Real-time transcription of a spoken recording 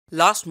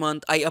Last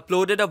month, I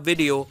uploaded a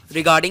video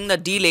regarding the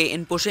delay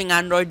in pushing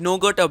Android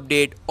Nougat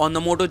update on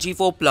the Moto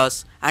G4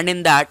 Plus, and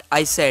in that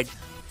I said,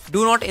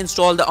 do not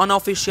install the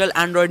unofficial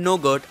Android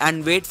Nougat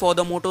and wait for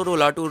the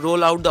Motorola to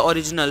roll out the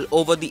original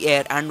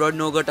over-the-air Android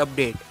Nougat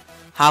update.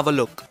 Have a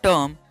look.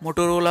 Term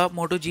Motorola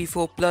Moto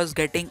G4 Plus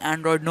getting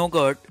Android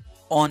Nougat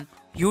on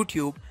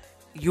YouTube,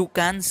 you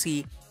can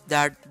see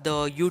that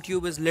the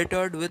YouTube is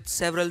littered with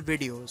several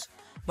videos.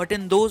 But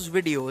in those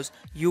videos,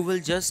 you will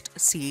just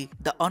see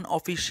the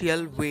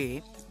unofficial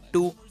way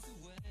to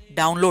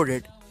download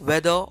it.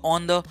 Whether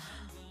on the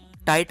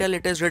title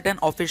it is written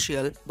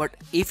official, but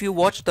if you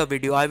watch the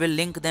video, I will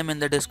link them in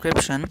the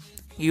description,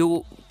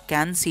 you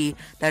can see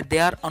that they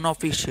are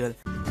unofficial.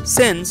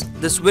 Since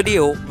this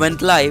video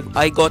went live,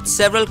 I got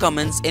several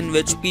comments in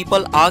which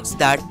people asked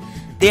that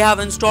they have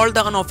installed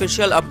the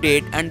unofficial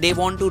update and they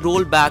want to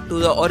roll back to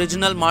the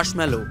original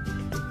Marshmallow.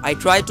 I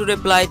tried to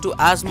reply to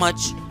as much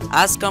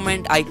as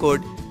comment I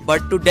could,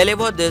 but to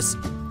deliver this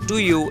to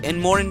you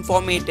in more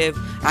informative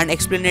and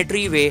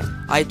explanatory way,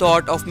 I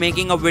thought of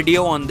making a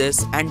video on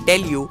this and tell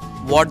you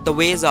what the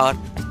ways are,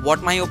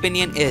 what my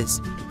opinion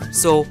is.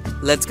 So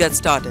let's get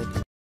started.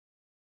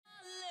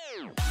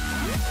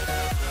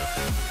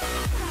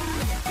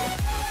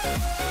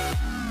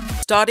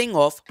 Starting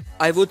off,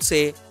 I would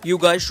say you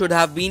guys should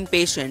have been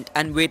patient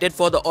and waited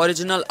for the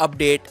original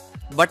update,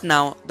 but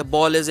now the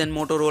ball is in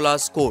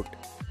Motorola's court.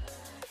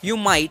 You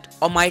might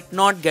or might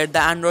not get the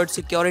Android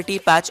security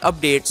patch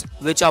updates,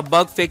 which are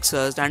bug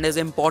fixes and is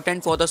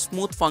important for the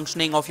smooth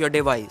functioning of your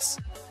device.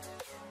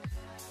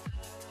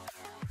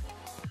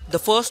 The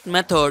first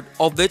method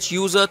of which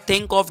users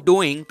think of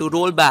doing to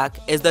roll back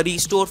is the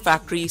restore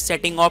factory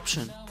setting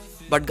option.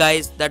 But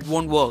guys, that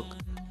won't work.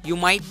 You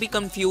might be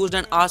confused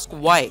and ask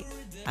why.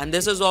 And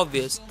this is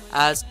obvious,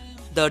 as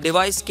the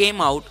device came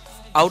out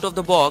of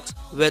the box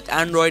with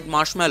Android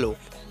Marshmallow.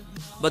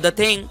 But the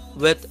thing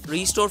with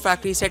restore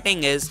factory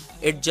setting is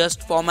it just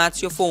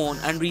formats your phone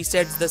and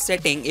resets the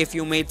setting if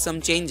you made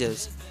some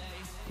changes.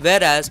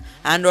 Whereas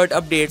Android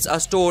updates are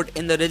stored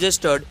in the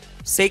registered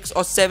 6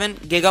 or 7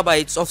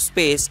 gigabytes of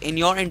space in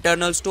your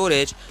internal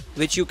storage,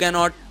 which you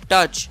cannot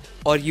touch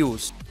or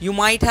use. You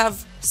might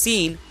have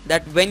seen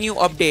that when you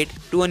update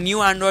to a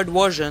new Android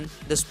version,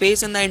 the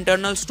space in the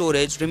internal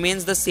storage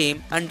remains the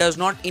same and does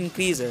not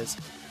increases.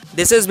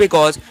 This is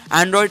because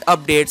Android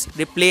updates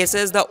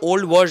replaces the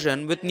old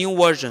version with new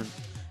version.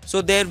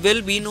 So there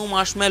will be no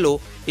Marshmallow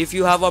if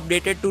you have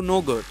updated to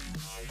Nougat.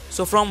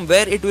 So from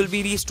where it will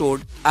be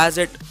restored, as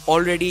it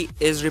already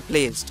is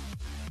replaced.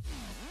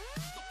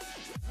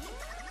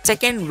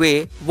 Second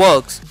way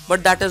works,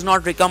 but that is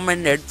not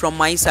recommended from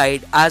my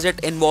side as it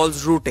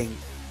involves rooting.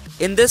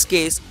 In this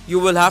case, you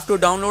will have to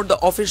download the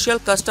official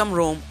custom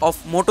ROM of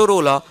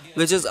Motorola,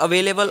 which is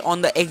available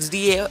on the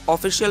XDA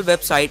official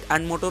website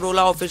and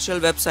Motorola official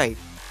website.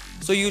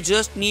 So you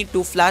just need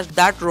to flash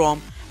that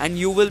ROM and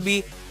you will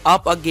be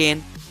up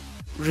again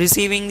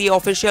receiving the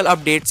official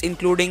updates,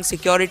 including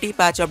security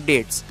patch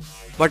updates.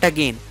 But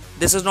again,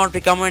 this is not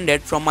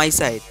recommended from my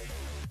side.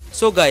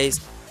 So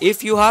guys,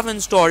 if you have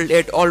installed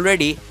it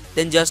already,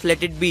 then just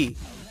let it be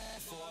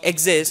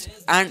exist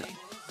and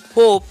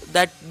hope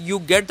that you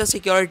get the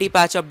security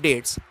patch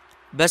updates.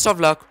 Best of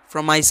luck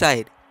from my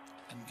side.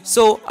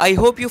 So I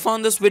hope you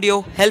found this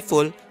video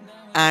helpful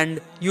and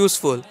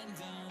useful.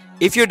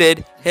 If you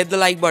did, hit the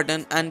like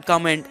button and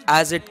comment,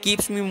 as it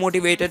keeps me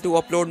motivated to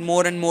upload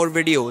more and more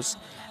videos.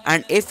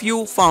 And if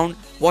you found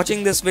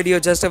watching this video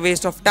just a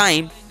waste of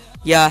time,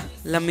 yeah,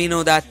 let me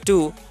know that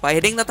too by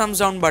hitting the thumbs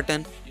down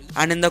button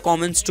and in the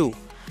comments too.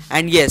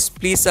 And yes,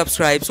 please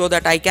subscribe so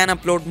that I can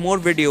upload more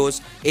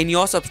videos in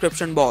your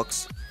subscription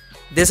box.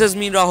 This is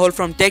me, Rahul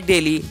from Tech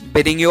Daily,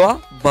 bidding you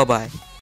a bye-bye.